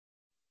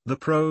The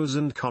pros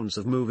and cons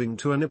of moving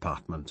to an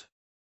apartment.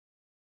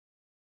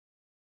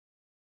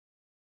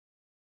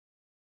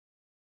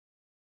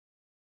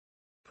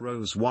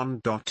 Pros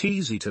 1.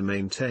 Easy to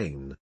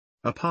maintain.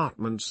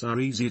 Apartments are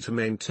easier to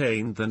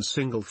maintain than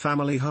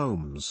single-family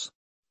homes.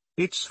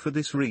 It's for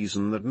this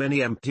reason that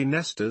many empty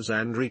nesters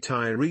and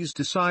retirees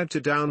decide to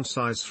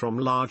downsize from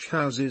large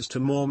houses to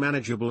more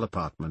manageable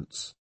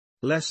apartments.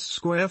 Less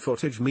square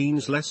footage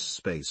means less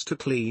space to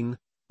clean,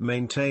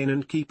 maintain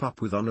and keep up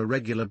with on a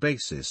regular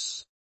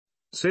basis.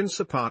 Since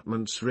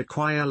apartments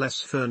require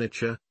less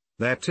furniture,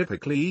 they're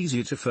typically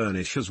easier to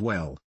furnish as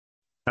well.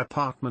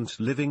 Apartment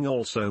living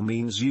also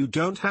means you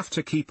don't have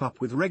to keep up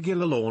with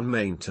regular lawn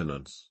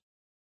maintenance.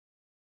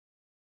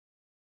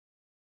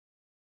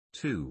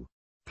 2.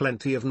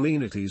 Plenty of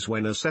amenities.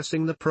 When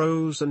assessing the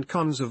pros and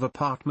cons of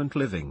apartment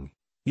living,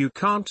 you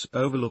can't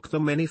overlook the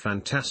many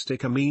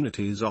fantastic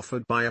amenities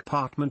offered by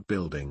apartment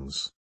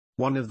buildings.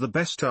 One of the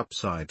best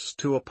upsides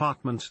to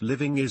apartment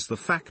living is the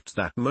fact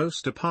that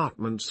most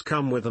apartments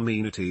come with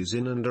amenities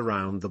in and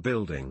around the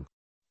building.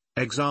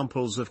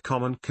 Examples of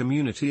common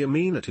community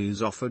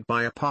amenities offered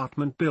by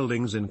apartment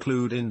buildings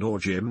include indoor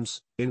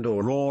gyms,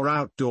 indoor or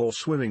outdoor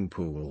swimming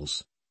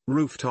pools,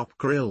 rooftop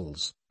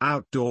grills,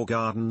 outdoor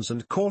gardens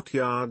and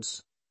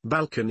courtyards,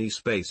 balcony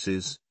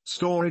spaces,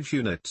 storage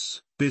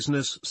units,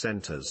 business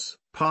centers,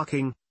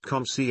 parking,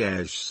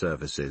 concierge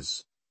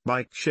services,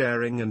 bike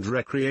sharing and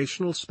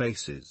recreational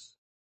spaces.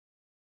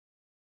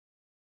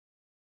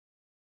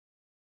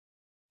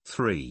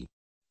 3.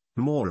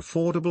 More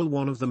affordable.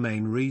 One of the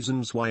main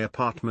reasons why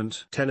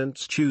apartment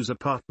tenants choose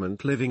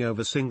apartment living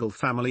over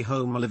single-family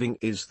home living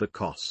is the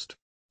cost.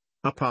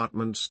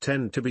 Apartments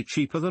tend to be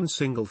cheaper than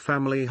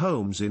single-family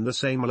homes in the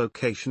same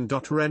location.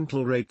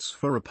 Rental rates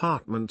for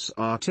apartments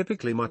are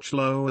typically much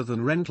lower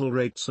than rental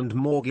rates and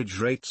mortgage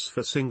rates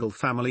for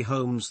single-family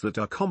homes that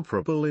are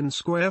comparable in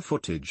square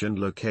footage and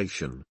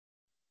location.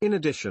 In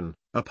addition,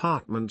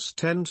 apartments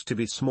tend to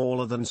be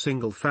smaller than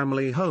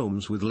single-family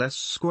homes with less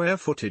square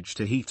footage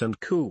to heat and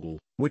cool,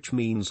 which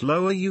means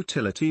lower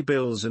utility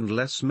bills and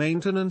less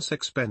maintenance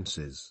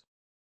expenses.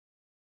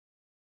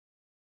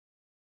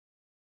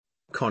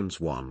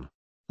 Cons 1.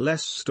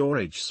 Less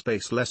storage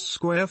space. Less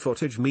square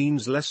footage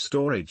means less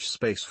storage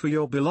space for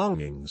your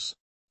belongings.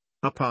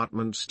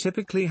 Apartments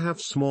typically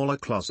have smaller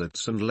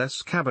closets and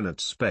less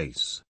cabinet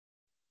space.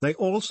 They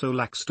also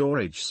lack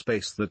storage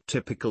space that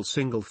typical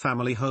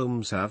single-family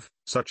homes have,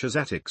 such as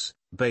attics,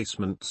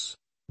 basements,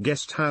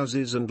 guest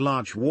houses and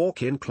large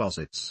walk-in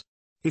closets.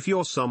 If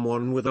you're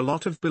someone with a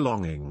lot of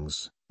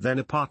belongings, then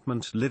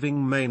apartment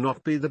living may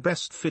not be the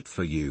best fit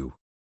for you.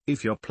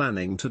 If you're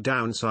planning to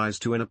downsize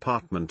to an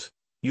apartment,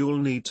 you'll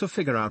need to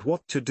figure out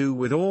what to do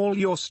with all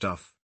your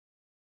stuff.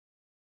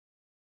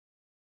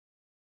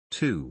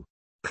 2.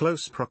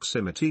 Close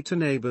proximity to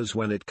neighbors.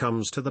 When it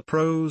comes to the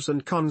pros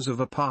and cons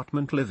of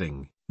apartment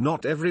living,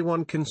 not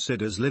everyone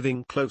considers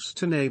living close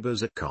to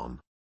neighbors a con.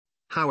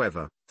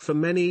 However, for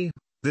many,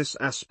 this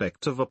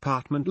aspect of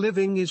apartment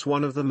living is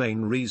one of the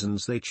main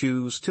reasons they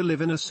choose to live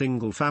in a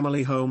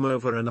single-family home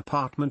over an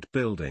apartment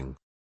building.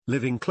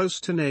 Living close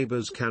to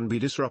neighbors can be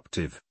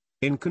disruptive,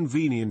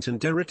 inconvenient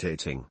and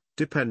irritating,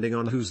 depending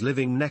on who's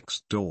living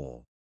next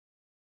door.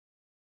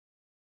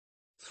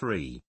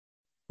 3.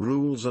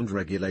 Rules and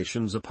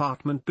regulations.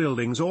 Apartment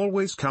buildings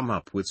always come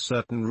up with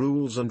certain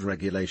rules and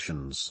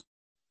regulations.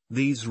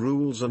 These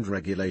rules and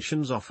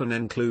regulations often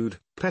include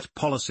pet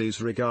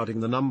policies regarding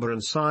the number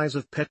and size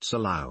of pets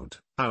allowed,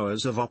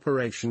 hours of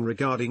operation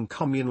regarding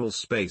communal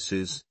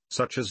spaces,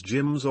 such as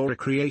gyms or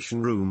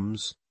recreation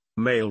rooms,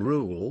 mail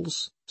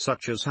rules,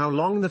 such as how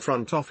long the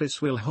front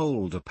office will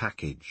hold a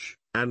package,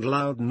 and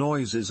loud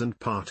noises and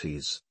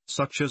parties,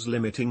 such as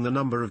limiting the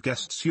number of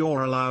guests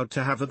you're allowed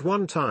to have at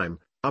one time,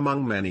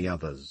 among many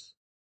others.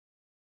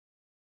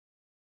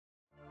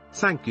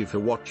 Thank you for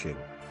watching.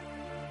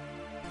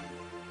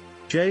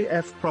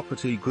 JF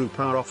Property Group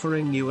are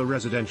offering you a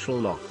residential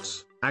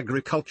lots,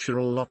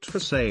 agricultural lot for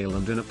sale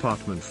and an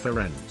apartment for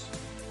rent.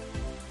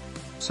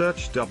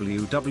 Search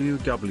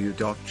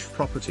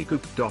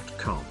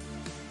www.jfpropertygroup.com.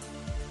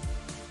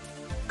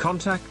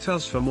 Contact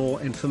us for more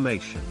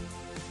information.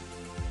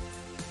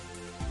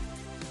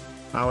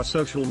 Our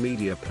social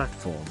media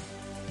platform.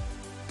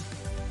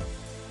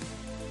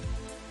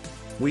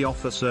 We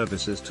offer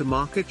services to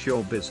market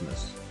your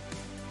business.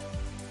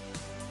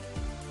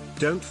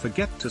 Don't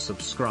forget to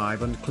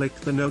subscribe and click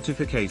the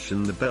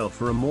notification bell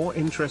for a more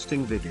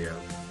interesting video.